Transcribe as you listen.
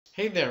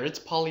Hey there, it's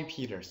Paulee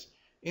Peters.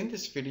 In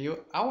this video,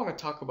 I want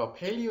to talk about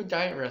paleo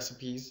diet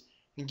recipes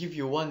and give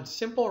you one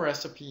simple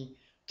recipe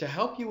to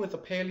help you with a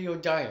paleo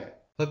diet.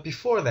 But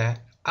before that,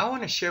 I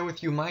want to share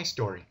with you my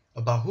story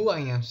about who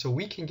I am so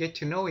we can get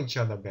to know each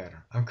other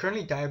better. I'm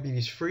currently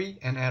diabetes free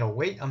and at a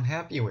weight I'm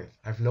happy with.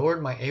 I've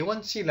lowered my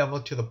A1C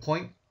level to the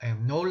point I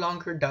am no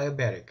longer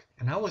diabetic,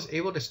 and I was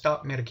able to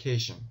stop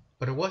medication.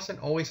 But it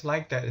wasn't always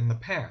like that in the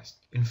past.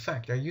 In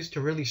fact, I used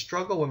to really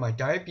struggle with my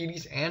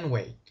diabetes and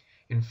weight.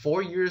 In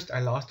 4 years, I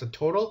lost a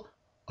total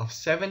of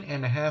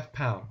 7.5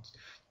 pounds.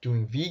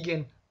 Doing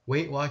vegan,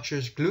 Weight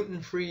Watchers,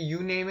 gluten-free, you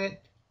name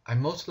it, I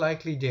most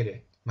likely did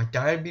it. My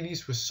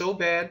diabetes was so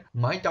bad,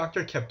 my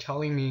doctor kept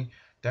telling me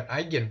that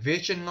I'd get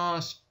vision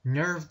loss,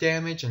 nerve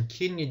damage, and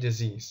kidney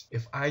disease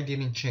if I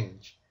didn't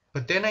change.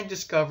 But then I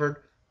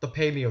discovered the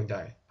paleo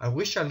diet. I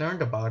wish I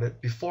learned about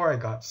it before I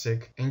got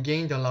sick and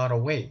gained a lot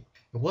of weight.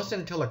 It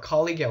wasn't until a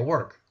colleague at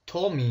work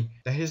told me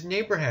that his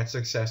neighbor had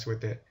success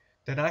with it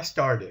that I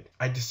started.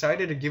 I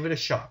decided to give it a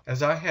shot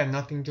as I had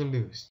nothing to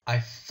lose. I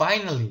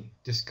finally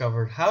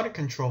discovered how to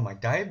control my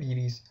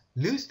diabetes,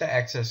 lose the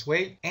excess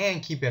weight,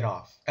 and keep it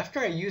off. After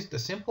I used the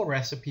simple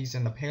recipes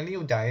in the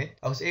paleo diet,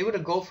 I was able to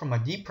go from a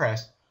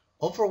depressed,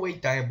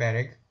 overweight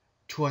diabetic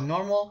to a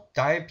normal,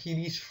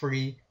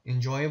 diabetes-free,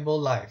 enjoyable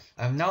life.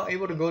 I'm now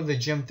able to go to the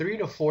gym 3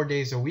 to 4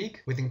 days a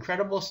week with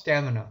incredible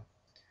stamina.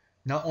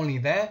 Not only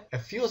that, it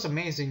feels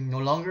amazing no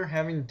longer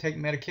having to take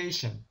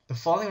medication. The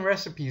following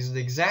recipe is the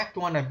exact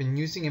one I've been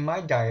using in my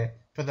diet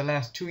for the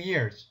last 2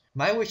 years.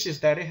 My wish is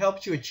that it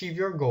helps you achieve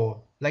your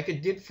goal, like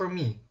it did for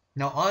me.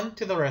 Now on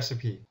to the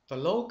recipe. The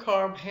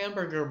low-carb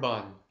hamburger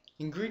bun.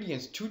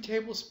 Ingredients: 2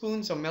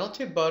 tablespoons of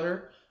melted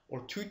butter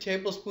or 2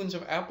 tablespoons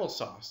of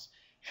applesauce,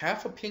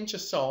 half a pinch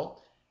of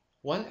salt,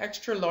 1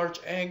 extra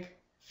large egg,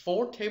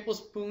 4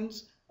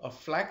 tablespoons of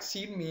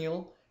flaxseed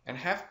meal, and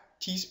half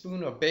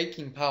teaspoon of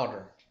baking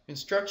powder.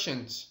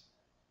 Instructions: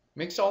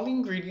 mix all the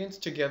ingredients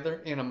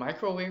together in a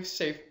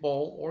microwave-safe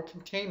bowl or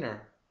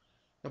container.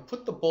 Now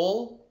put the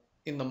bowl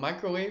in the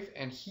microwave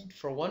and heat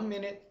for 1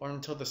 minute or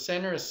until the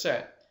center is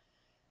set.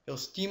 It'll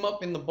steam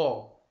up in the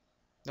bowl.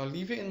 Now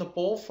leave it in the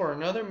bowl for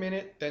another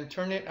minute, then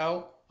turn it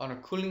out on a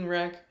cooling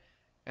rack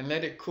and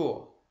let it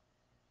cool.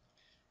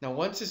 Now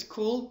once it's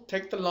cool,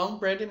 take the long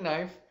breaded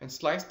knife and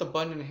slice the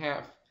bun in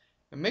half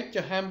and make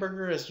your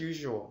hamburger as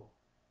usual.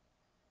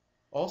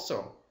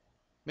 Also,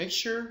 make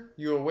sure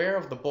you're aware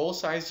of the bowl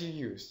size you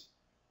use.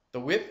 The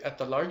width at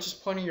the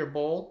largest point of your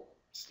bowl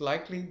is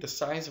likely the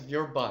size of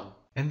your bun.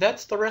 And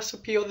that's the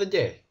recipe of the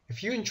day.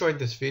 If you enjoyed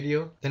this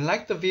video, then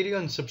like the video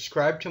and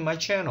subscribe to my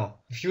channel.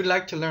 If you'd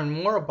like to learn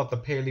more about the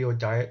paleo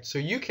diet so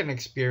you can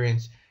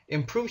experience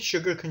improved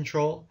sugar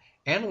control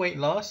and weight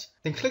loss,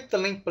 then click the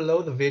link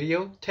below the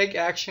video, take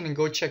action, and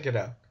go check it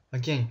out.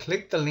 Again,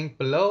 click the link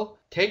below,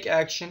 take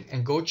action,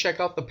 and go check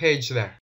out the page there.